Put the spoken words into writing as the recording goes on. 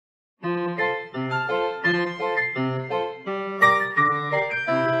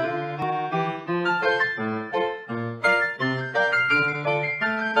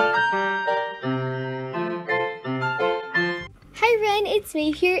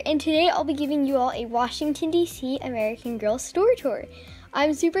Maeve here, and today I'll be giving you all a Washington, D.C. American Girl store tour.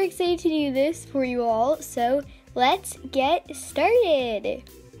 I'm super excited to do this for you all, so let's get started.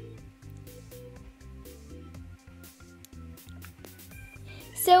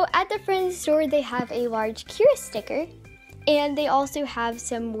 So at the front of the store, they have a large Cura sticker, and they also have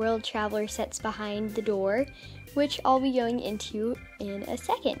some World Traveler sets behind the door, which I'll be going into in a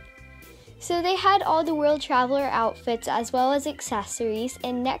second. So they had all the World Traveler outfits as well as accessories,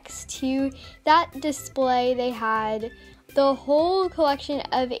 and next to that display they had the whole collection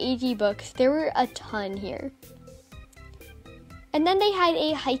of AG books. There were a ton here. And then they had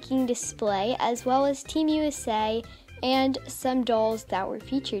a hiking display as well as Team USA and some dolls that were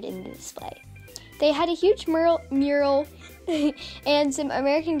featured in the display. They had a huge mural and some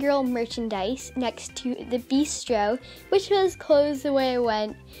American Girl merchandise next to the bistro, which was closed the way I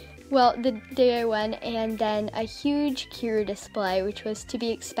went. Well, the day I went, and then a huge Cura display, which was to be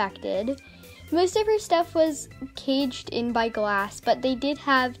expected. Most of her stuff was caged in by glass, but they did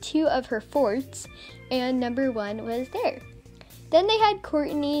have 2 of her forts, and number 1 was there. Then they had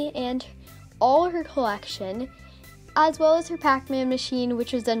Courtney and all her collection, as well as her Pac-Man machine,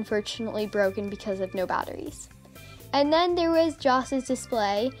 which was unfortunately broken because of no batteries. And then there was Joss's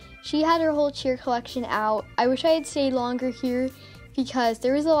display. She had her whole cheer collection out. I wish I had stayed longer here, because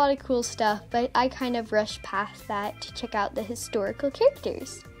there was a lot of cool stuff, but I kind of rushed past that to check out the historical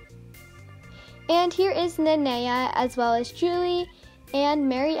characters. And here is Nanea, as well as Julie and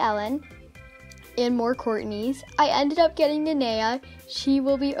Mary Ellen, and more Courtneys. I ended up getting Nanea. She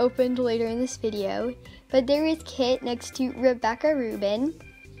will be opened later in this video. But there is Kit next to Rebecca Rubin.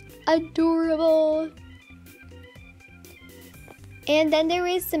 Adorable! And then there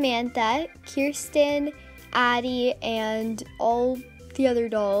was Samantha, Kirsten, Addie, and all the other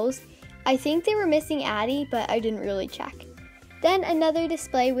dolls. I think they were missing Addie, but I didn't really check. Then another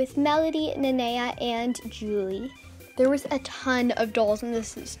display with Melody, Nanea, and Julie. There was a ton of dolls in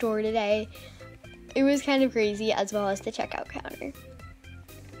this store today. It was kind of crazy, as well as the checkout counter.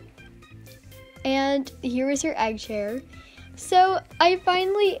 And here was her egg chair. So I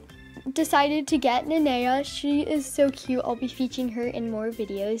finally decided to get Nanea. She is so cute. I'll be featuring her in more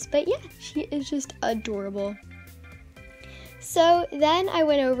videos, but yeah, she is just adorable. So then I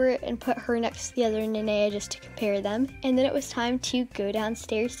went over and put her next to the other Nanea just to compare them, and then it was time to go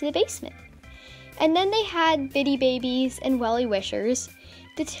downstairs to the basement. And then they had Biddy Babies and Welly Wishers.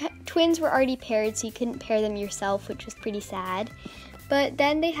 The twins were already paired, so you couldn't pair them yourself, which was pretty sad. But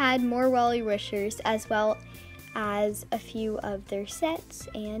then they had more Welly Wishers as well as a few of their sets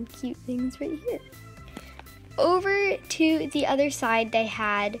and cute things right here. Over to the other side, they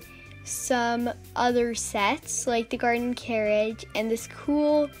had some other sets like the garden carriage and this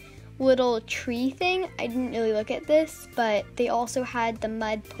cool little tree thing. I didn't really look at this, but they also had the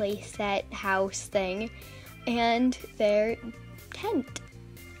mud playset house thing and their tent.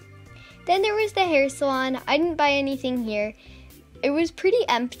 Then there was the hair salon. I didn't buy anything here. It was pretty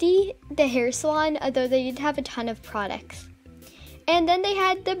empty, the hair salon, although they did have a ton of products. And then they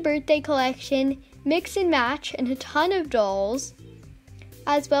had the birthday collection, mix and match, and a ton of dolls,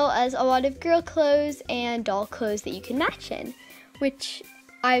 as well as a lot of girl clothes and doll clothes that you can match in, which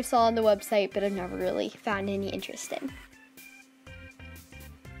I saw on the website, but I've never really found any interest in.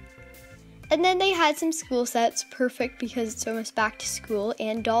 And then they had some school sets, perfect because it's almost back to school,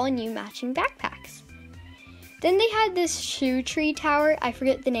 and doll and you matching backpacks. Then they had this shoe tree tower, I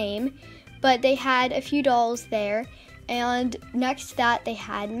forget the name, but they had a few dolls there, and next to that they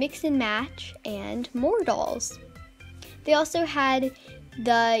had mix and match and more dolls. They also had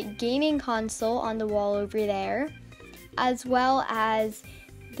the gaming console on the wall over there, as well as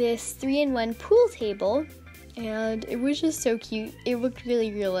this 3-in-1 pool table, and it was just so cute. It looked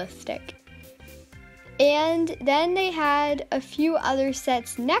really realistic. And then they had a few other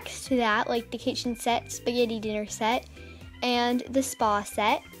sets next to that, like the kitchen set, spaghetti dinner set, and the spa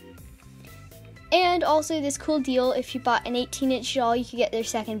set. And also this cool deal, if you bought an 18-inch doll, you could get their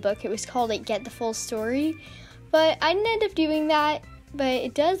second book. It was called like Get the Full Story. But I didn't end up doing that, but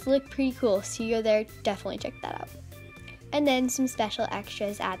it does look pretty cool, so you go there, definitely check that out. And then some special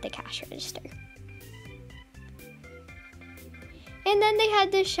extras at the cash register. And then they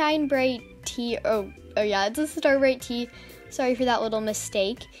had the Shine Bright tea. Oh yeah, it's a Star Bright tea. Sorry for that little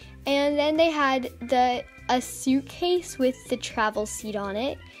mistake. And then they had a suitcase with the travel seat on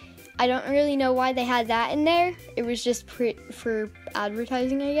it. I don't really know why they had that in there. It was just for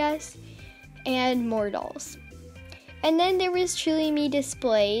advertising, I guess. And more dolls. And then there was Truly Me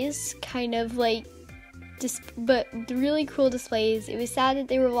displays, kind of like, but the really cool displays. It was sad that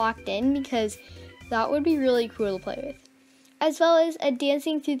they were locked in because that would be really cool to play with. as well as a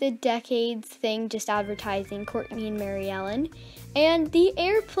Dancing Through the Decades thing just advertising Courtney and Mary Ellen. And the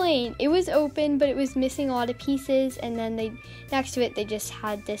airplane, it was open, but it was missing a lot of pieces, and then next to it they just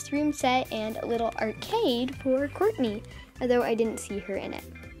had this room set and a little arcade for Courtney, although I didn't see her in it.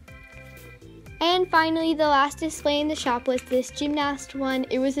 And finally, the last display in the shop was this gymnast one.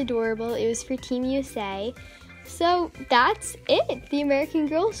 It was adorable. It was for Team USA. So that's it, the American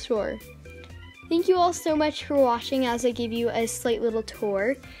Girl store. Thank you all so much for watching as I give you a slight little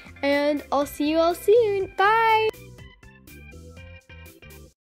tour, and I'll see you all soon. Bye!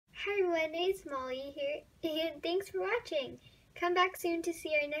 Hi everyone, it's Molly here, and thanks for watching. Come back soon to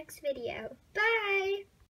see our next video. Bye!